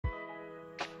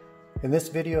In this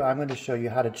video, I'm going to show you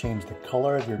how to change the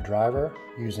color of your driver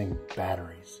using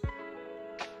batteries.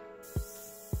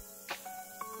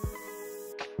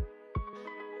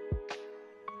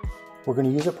 We're going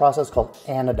to use a process called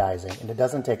anodizing, and it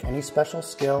doesn't take any special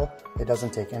skill, it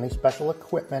doesn't take any special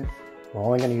equipment. We're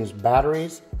only going to use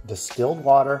batteries, distilled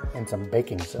water, and some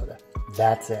baking soda.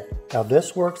 That's it. Now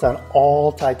this works on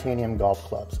all titanium golf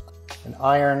clubs. An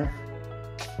iron,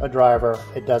 a driver,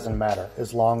 it doesn't matter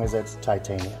as long as it's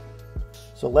titanium.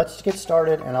 So let's get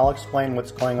started and I'll explain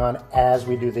what's going on as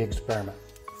we do the experiment.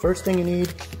 First thing you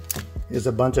need is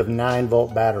a bunch of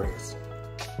 9-volt batteries.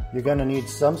 You're going to need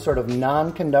some sort of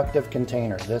non-conductive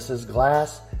container. This is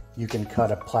glass. You can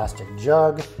cut a plastic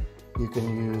jug. You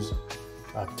can use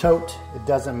a tote. It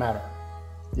doesn't matter.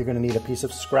 You're going to need a piece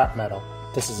of scrap metal.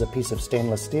 This is a piece of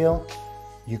stainless steel.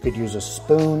 You could use a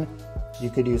spoon.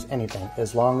 You could use anything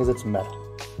as long as it's metal.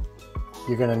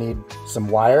 You're going to need some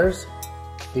wires.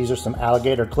 These are some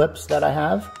alligator clips that I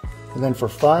have. And then for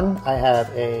fun, I have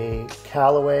a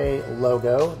Callaway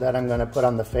logo that I'm going to put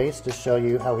on the face to show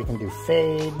you how we can do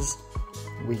fades.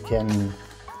 We can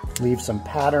leave some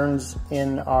patterns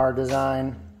in our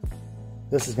design.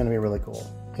 This is going to be really cool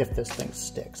if this thing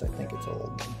sticks. I think it's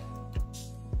old.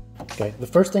 Okay, the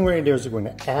first thing we're going to do is we're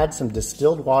going to add some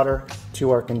distilled water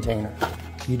to our container.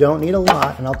 You don't need a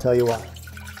lot, and I'll tell you why.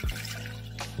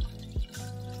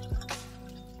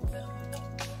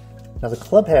 Now the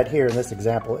club head here in this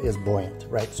example is buoyant,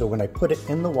 right? So when I put it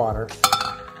in the water,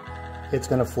 it's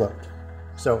going to float.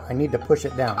 So I need to push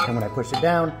it down. And when I push it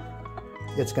down,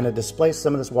 it's going to displace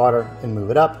some of this water and move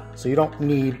it up. So you don't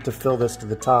need to fill this to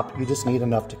the top. You just need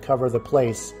enough to cover the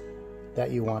place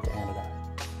that you want to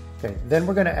anodize. Okay, then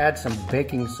we're going to add some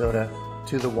baking soda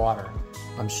to the water.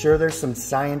 I'm sure there's some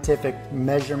scientific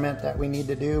measurement that we need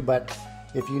to do, but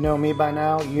if you know me by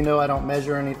now, you know I don't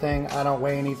measure anything. I don't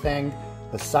weigh anything.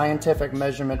 The scientific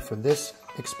measurement for this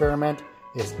experiment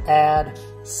is add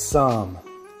some.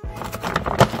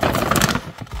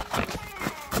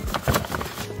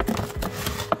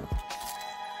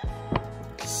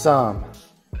 Some.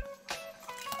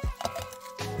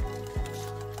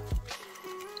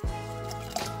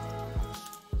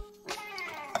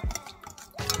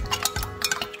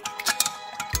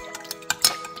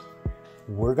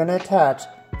 We're going to attach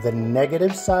the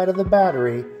negative side of the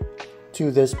battery to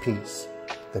this piece.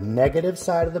 The negative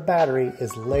side of the battery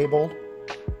is labeled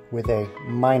with a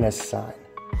minus sign.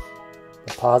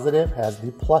 The positive has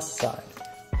the plus sign.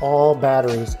 All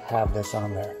batteries have this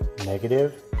on there.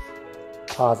 Negative,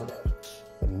 positive.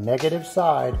 The negative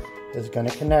side is going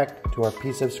to connect to our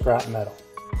piece of scrap metal.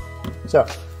 So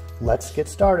let's get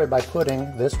started by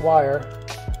putting this wire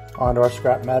onto our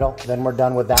scrap metal. Then we're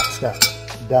done with that step.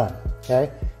 Done.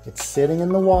 Okay? It's sitting in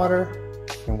the water.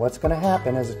 And what's going to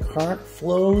happen as the current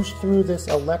flows through this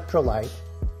electrolyte,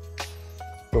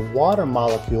 the water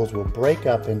molecules will break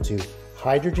up into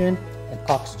hydrogen and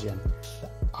oxygen. The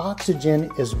oxygen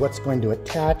is what's going to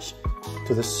attach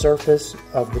to the surface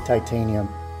of the titanium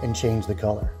and change the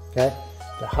color. Okay?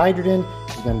 The hydrogen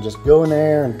is going to just go in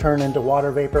there and turn into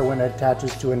water vapor when it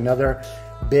attaches to another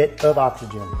bit of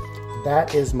oxygen.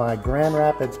 That is my Grand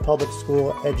Rapids Public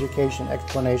School education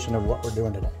explanation of what we're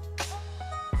doing today.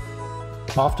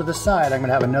 Off to the side, I'm going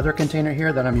to have another container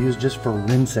here that I'm used just for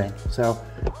rinsing. So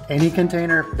any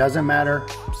container, doesn't matter,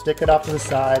 stick it off to the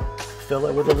side, fill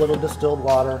it with a little distilled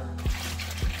water.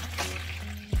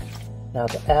 Now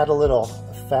to add a little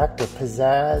effect or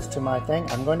pizzazz to my thing,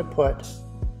 I'm going to put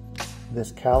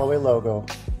this Callaway logo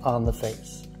on the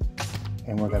face.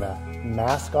 And we're going to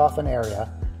mask off an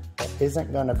area that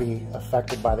isn't going to be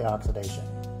affected by the oxidation.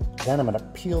 Then I'm going to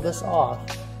peel this off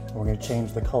and we're going to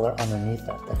change the color underneath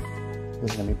that thing.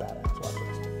 This is going to be badass. Watch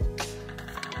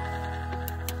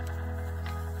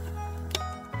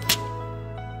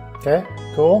this. Okay,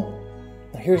 cool.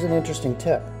 Now here's an interesting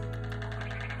tip.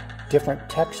 Different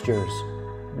textures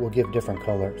will give different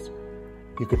colors.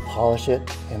 You could polish it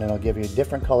and it'll give you a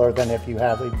different color than if you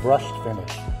have a brushed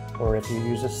finish or if you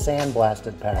use a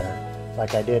sandblasted pattern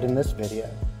like I did in this video.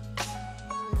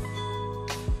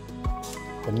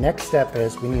 The next step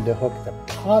is we need to hook the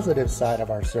positive side of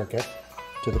our circuit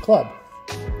to the club.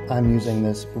 I'm using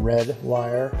this red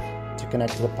wire to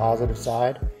connect to the positive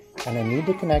side, and I need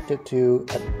to connect it to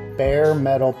a bare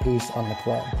metal piece on the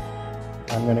club.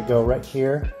 I'm going to go right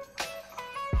here.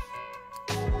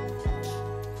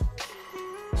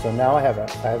 So now I have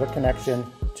a connection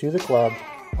to the club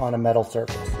on a metal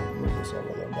surface. Move this over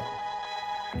a little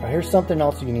bit. Now here's something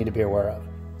else you need to be aware of.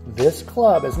 This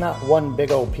club is not one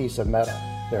big old piece of metal.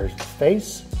 There's the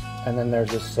face, and then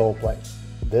there's this sole plate.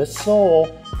 This sole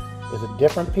is a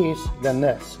different piece than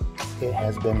this. it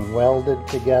has been welded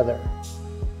together.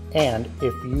 And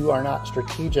if you are not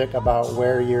strategic about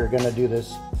where you're going to do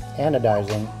this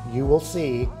anodizing, you will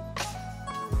see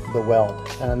the weld.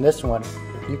 And in this one,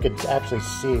 you could actually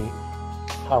see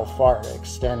how far it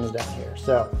extends down here.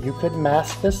 So you could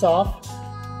mask this off.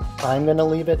 I'm going to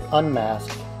leave it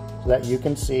unmasked so that you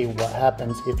can see what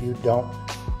happens if you don't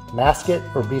mask it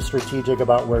or be strategic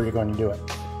about where you're going to do it.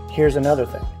 Here's another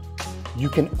thing. You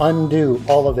can undo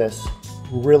all of this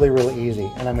really, really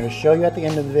easy. And I'm going to show you at the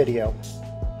end of the video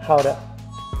how to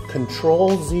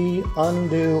Control-Z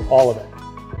undo all of it.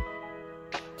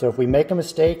 So if we make a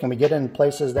mistake and we get in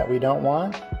places that we don't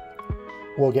want,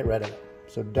 we'll get rid of it.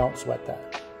 So don't sweat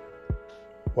that.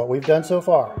 What we've done so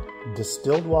far,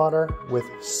 distilled water with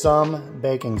some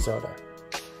baking soda,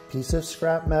 piece of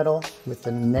scrap metal with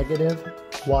the negative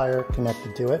wire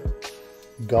connected to it,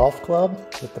 golf club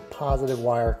with the positive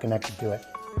wire connected to it.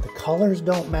 The colors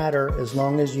don't matter as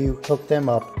long as you hook them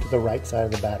up to the right side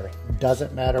of the battery.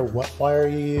 Doesn't matter what wire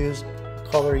you use,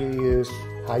 color you use,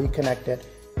 how you connect it,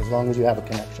 as long as you have a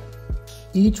connection.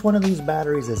 Each one of these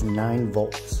batteries is 9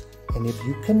 volts. And if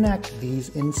you connect these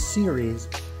in series,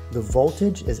 the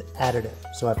voltage is additive.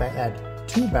 So if I add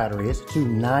 2 batteries, 2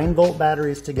 9-volt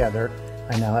batteries together,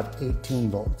 I now have 18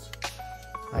 volts.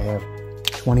 I have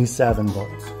 27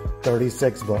 volts,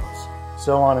 36 volts,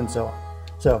 so on and so on.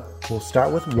 So we'll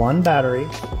start with 1 battery,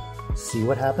 see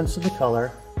what happens to the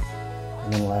color,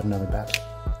 and then we'll add another battery.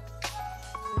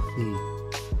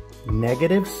 The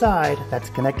negative side that's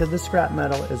connected to the scrap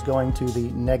metal is going to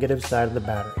the negative side of the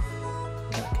battery.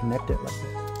 I'm going to connect it like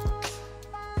this.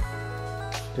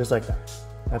 Just like that.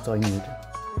 That's all you need to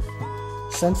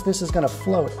do. Since this is going to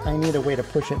float, I need a way to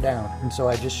push it down. And so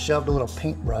I just shoved a little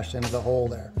paintbrush into the hole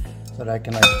there so that I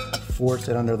can force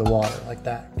it under the water like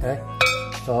that, okay?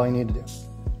 That's all I need to do.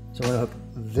 So we're going to hook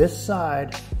this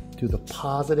side to the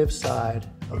positive side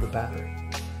of the battery.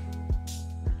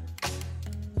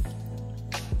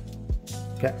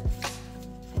 Okay.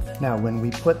 Now when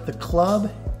we put the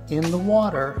club in the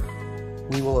water,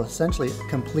 we will essentially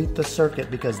complete the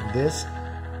circuit because this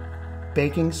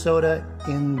baking soda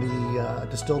in the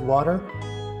distilled water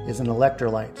is an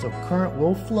electrolyte. So current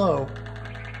will flow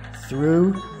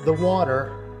through the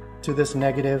water to this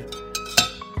negative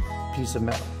piece of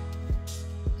metal.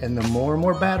 And the more and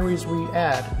more batteries we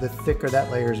add, the thicker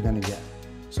that layer is going to get.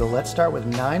 So let's start with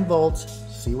 9 volts,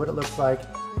 see what it looks like,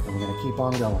 and we're going to keep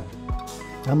on going.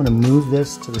 I'm going to move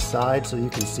this to the side so you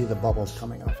can see the bubbles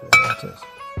coming off of it. Watch this.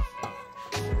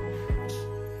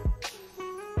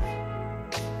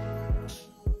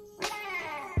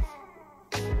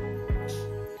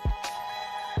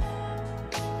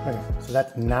 Okay, so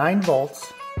that's 9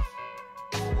 volts,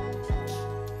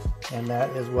 and that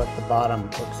is what the bottom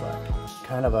looks like.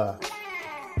 Kind of a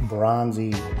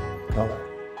bronzy color.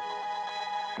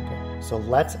 Okay, so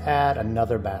let's add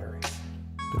another battery.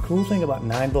 The cool thing about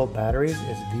 9-volt batteries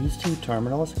is these 2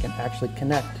 terminals can actually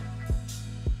connect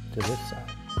to this side.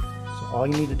 So all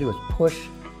you need to do is push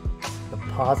the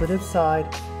positive side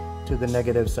to the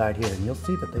negative side here, and you'll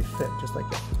see that they fit just like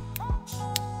that.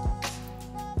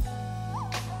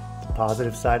 The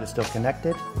positive side is still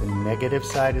connected. The negative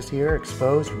side is here,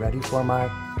 exposed, ready for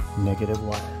my negative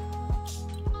wire.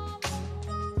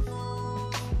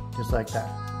 Just like that.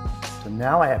 So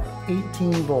now I have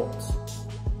 18 volts.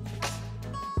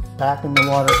 Back in the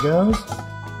water it goes.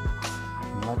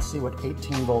 And let's see what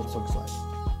 18 volts looks like.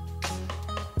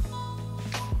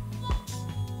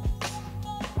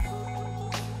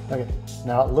 Okay,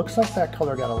 now it looks like that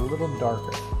color got a little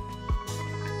darker.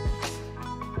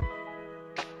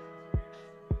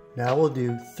 Now we'll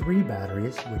do 3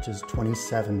 batteries, which is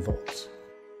 27 volts.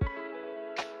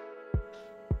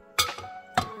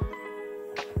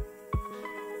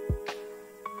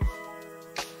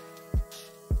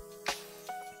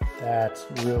 That's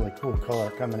really cool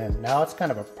color coming in. Now it's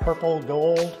kind of a purple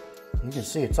gold. You can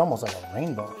see it's almost like a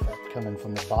rainbow effect coming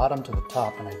from the bottom to the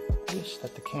top, and I wish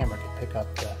that the camera could pick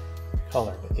up the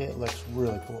color, but it looks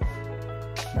really cool.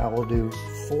 Now we'll do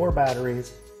 4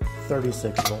 batteries,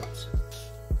 36 volts.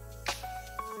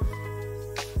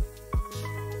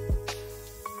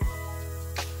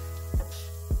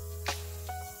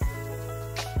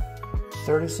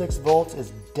 .36 volts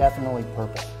is definitely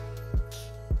purple.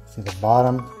 See the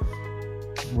bottom,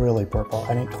 really purple.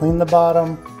 I didn't clean the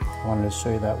bottom. I wanted to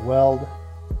show you that weld.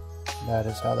 That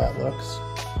is how that looks.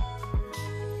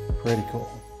 Pretty cool.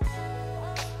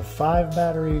 5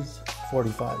 batteries,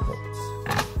 45 volts.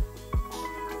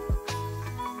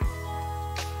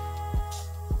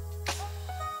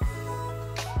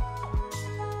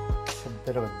 It's a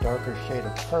bit of a darker shade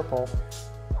of purple.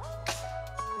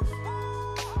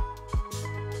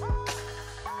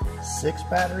 6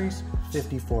 batteries,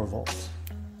 54 volts.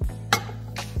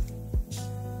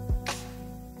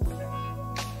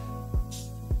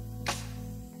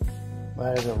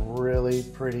 That is a really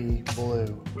pretty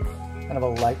blue, kind of a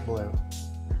light blue.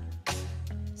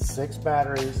 6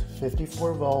 batteries,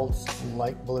 54 volts,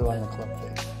 light blue on the clip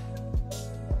face.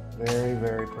 Very,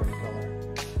 very pretty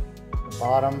color. The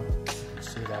bottom, you can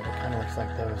see that, it kind of looks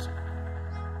like those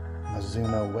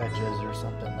Mizuno wedges or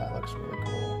something. That looks really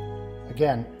cool.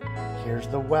 Again, here's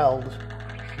the weld.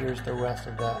 Here's the rest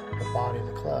of the body of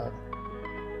the club.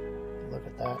 Look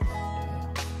at that.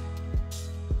 Damn.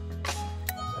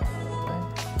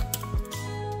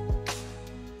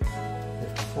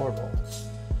 54 volts.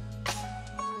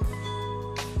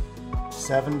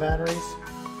 7 batteries,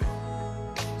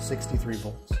 63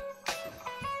 volts.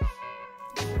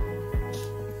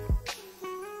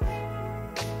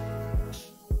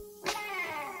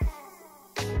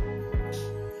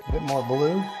 A bit more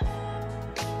blue.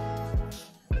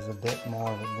 There's a bit more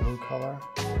of a blue color.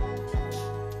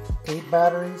 8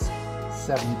 batteries,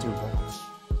 72 volts.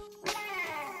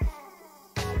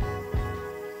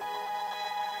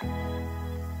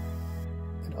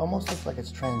 It almost looks like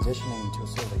it's transitioning into a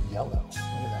sort of a yellow. Look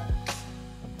at that.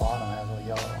 The bottom has a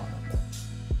yellow on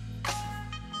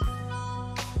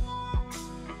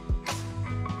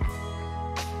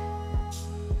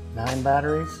it. 9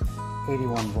 batteries,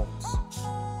 81 volts.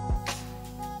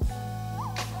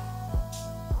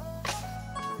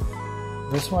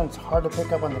 This one, it's hard to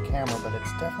pick up on the camera, but it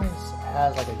definitely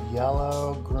has like a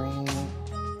yellow-green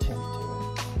tint to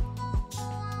it.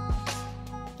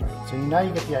 Right, so now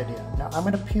you get the idea. Now I'm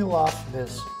going to peel off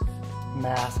this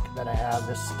mask that I have,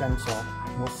 this stencil,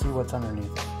 and we'll see what's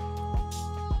underneath it.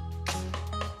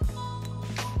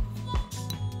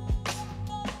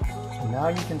 So now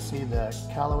you can see the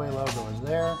Callaway logo is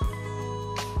there.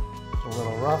 It's a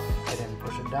little rough. I didn't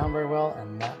push it down very well,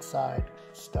 and that side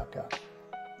stuck up.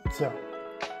 So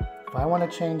if I want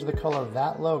to change the color of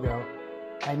that logo,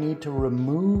 I need to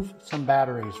remove some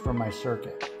batteries from my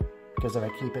circuit, because if I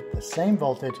keep it the same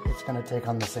voltage, it's going to take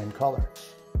on the same color.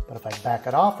 But if I back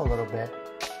it off a little bit,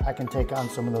 I can take on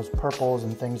some of those purples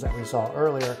and things that we saw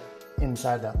earlier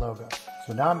inside that logo.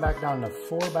 So now I'm back down to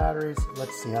 4 batteries.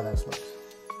 Let's see how this looks.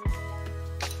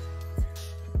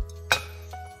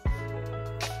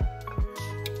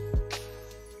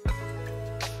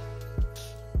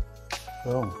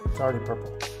 Boom, it's already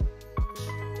purple.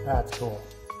 That's cool.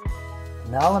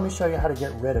 Now let me show you how to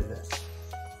get rid of this.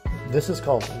 This is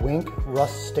called Wink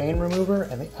Rust Stain Remover,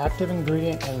 and the active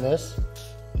ingredient in this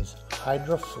is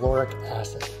hydrofluoric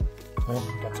acid.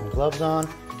 Okay, got some gloves on.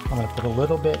 I'm going to put a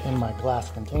little bit in my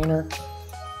glass container.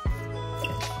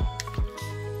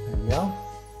 There we go.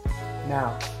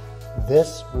 Now,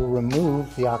 this will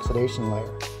remove the oxidation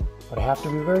layer, but I have to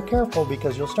be very careful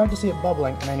because you'll start to see it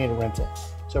bubbling and I need to rinse it.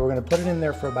 So we're going to put it in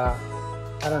there for about,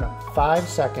 I don't know, 5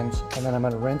 seconds, and then I'm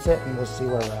going to rinse it and we'll see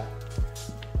where we're at.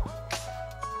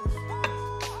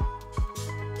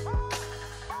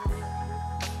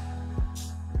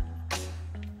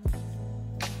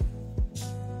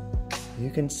 You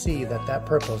can see that that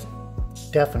purple's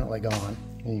definitely gone.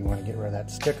 And you want to get rid of that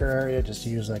sticker area, just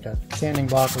use like a sanding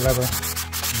block or whatever.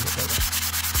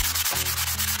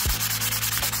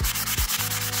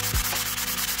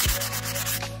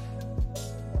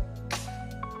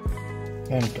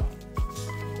 And go.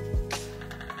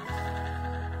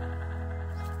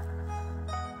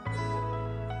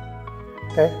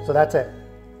 Okay, so that's it.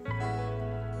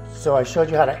 So I showed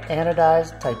you how to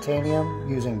anodize titanium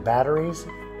using batteries.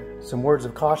 Some words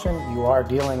of caution, you are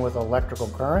dealing with electrical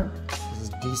current. This is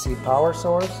DC power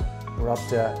source. We're up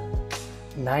to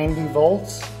 90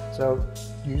 volts, so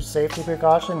use safety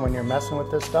precaution when you're messing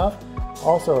with this stuff.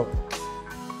 Also,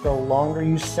 the longer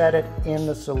you set it in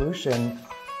the solution,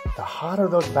 the hotter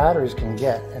those batteries can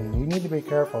get, and you need to be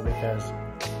careful because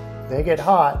they get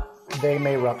hot, they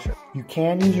may rupture. You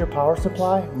can use your power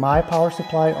supply. My power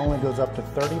supply only goes up to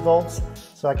 30 volts,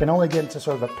 so I can only get into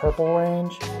sort of the purple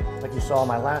range, like you saw in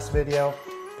my last video.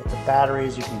 But the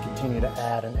batteries, you can continue to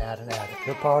add and add and add. If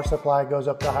your power supply goes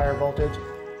up to higher voltage,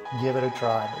 give it a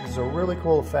try. But this is a really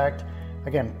cool effect.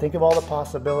 Again, think of all the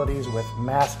possibilities with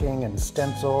masking and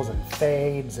stencils and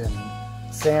fades and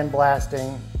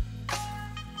sandblasting.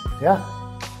 Yeah,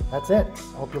 that's it.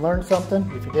 I hope you learned something.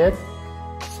 If you did,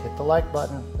 just hit the like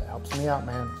button. That helps me out,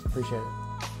 man. Appreciate it.